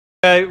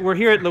We're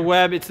here at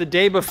Loic. It's the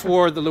day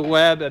before the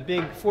Loic. A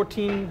big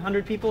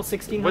 1,400 people,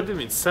 1,600? What do you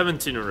mean,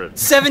 1,700?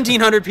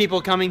 1,700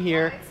 people coming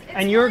here,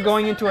 and you're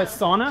going into a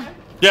sauna?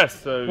 Yes,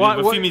 the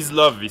theme is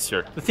love this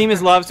year. The theme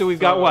is love, so we've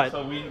got what?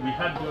 So we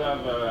had to have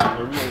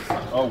a real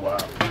sauna. Oh, wow.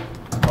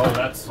 Oh,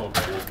 that's so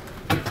cool.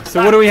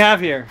 So what do we have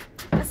here?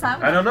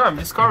 I don't know, I'm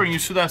discovering. You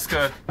should ask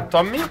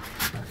Tommy.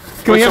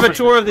 Can we have a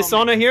tour of the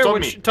sauna here?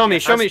 Tommy,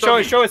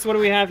 Show us what do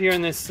we have here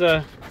in this...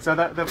 So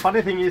the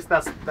funny thing is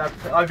that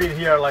I've been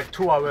here like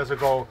 2 hours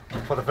ago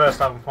for the first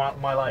time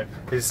of my life.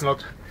 This is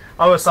not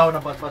our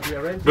sauna, but we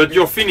arranged. But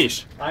you're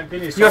Finnish. I'm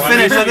Finnish. You're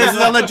Finnish, so this is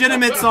a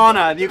legitimate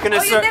sauna. You can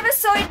assert. Oh, you never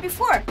saw it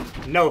before?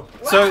 No. Wow.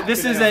 So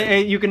this is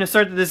you can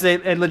assert that this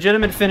is a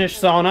legitimate Finnish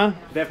sauna.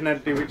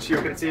 Definitely, which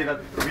you can see that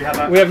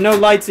we have no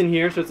lights in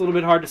here, so it's a little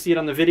bit hard to see it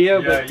on the video.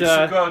 Yeah, but you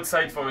should go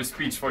outside for a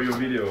speech for your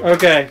video.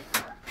 Okay.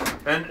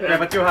 And yeah,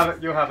 but you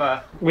have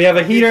a. We have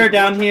a heater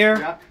down here.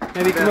 Yeah.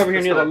 Maybe come over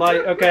here near the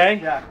light. Okay.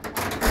 Yeah.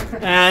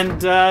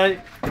 And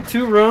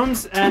 2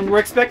 rooms, and we're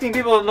expecting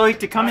people at Loic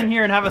to come in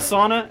here and have a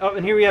sauna. Oh,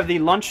 and here we have the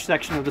lunch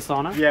section of the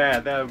sauna. Yeah,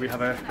 there we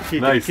have a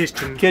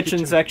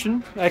kitchen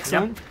section.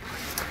 Excellent.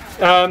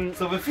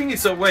 So the thing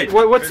is, so wait.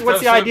 What's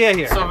the idea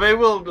here? So they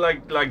will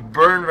like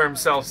burn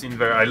themselves in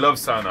there. I love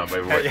sauna, by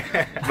the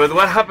way. But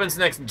what happens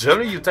next?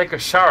 Generally, you take a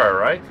shower,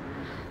 right?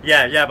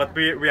 Yeah, but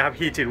we have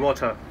heated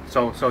water,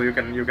 so you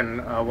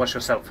can wash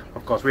yourself.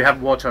 Of course, we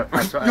have water.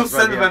 You'll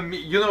send them.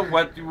 You know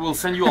what? We'll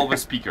send you all the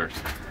speakers.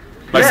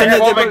 Like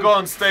before they go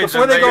on stage.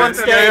 Before they go on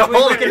stage,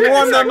 we can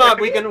warm them up.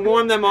 We can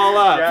warm them all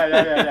up.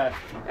 Yeah.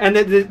 And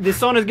the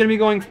sauna is going to be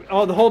going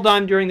the whole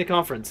time during the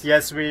conference.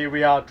 Yes,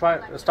 we are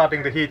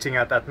starting the heating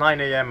at 9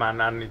 AM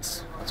and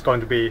it's going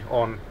to be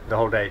on the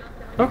whole day.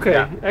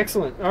 Okay,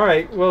 excellent. All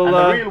right, well,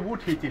 and a real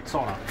wood-heated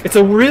sauna. It's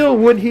a real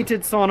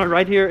wood-heated sauna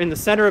right here in the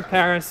center of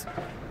Paris.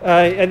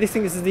 I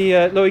think this is the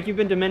Loic. You've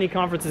been to many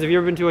conferences. Have you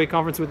ever been to a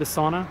conference with a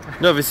sauna?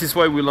 No, this is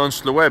why we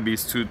launched Loic,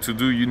 is to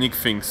do unique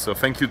things. So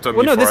thank you, Tommy.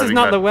 Well, no, for this is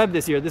not that. Loic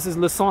this year. This is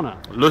Le Sauna.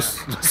 Le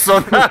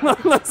Sauna.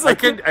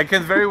 I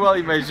can very well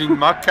imagine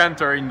Mark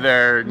Cantor in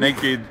there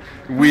naked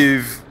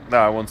with. No,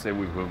 I won't say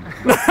with whom.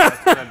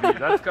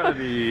 That's gonna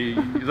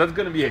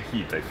be a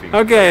hit, I think.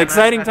 Okay,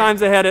 exciting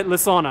times ahead at Le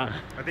Sauna.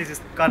 This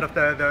is kind of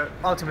the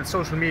ultimate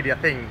social media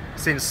thing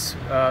since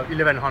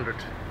 1100.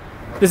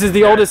 This is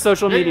the oldest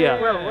social media.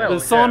 Well, the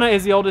sauna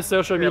is the oldest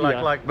social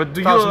media. But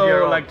do you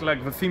allow,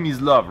 like the theme is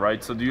love,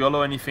 right? So do you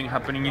allow anything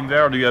happening in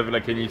there, or do you have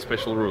like any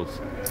special rules?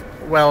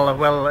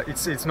 Well,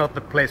 it's not the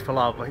place for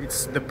love.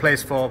 It's the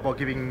place for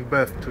giving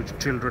birth to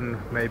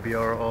children, maybe,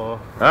 or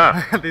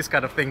this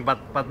kind of thing.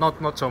 But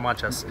not so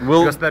much as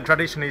because the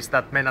tradition is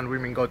that men and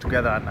women go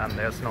together, and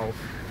there's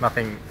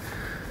nothing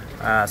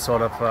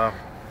sort of.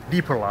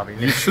 Deeper love.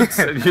 You should,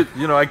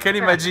 you know, I can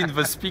imagine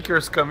the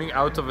speakers coming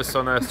out of a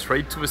sauna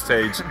straight to a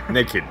stage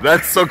naked.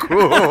 That's so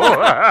cool. All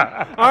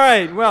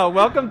right, well,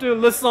 welcome to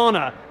Le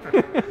Sauna.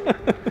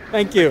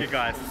 Thank you. Thank you,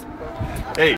 guys.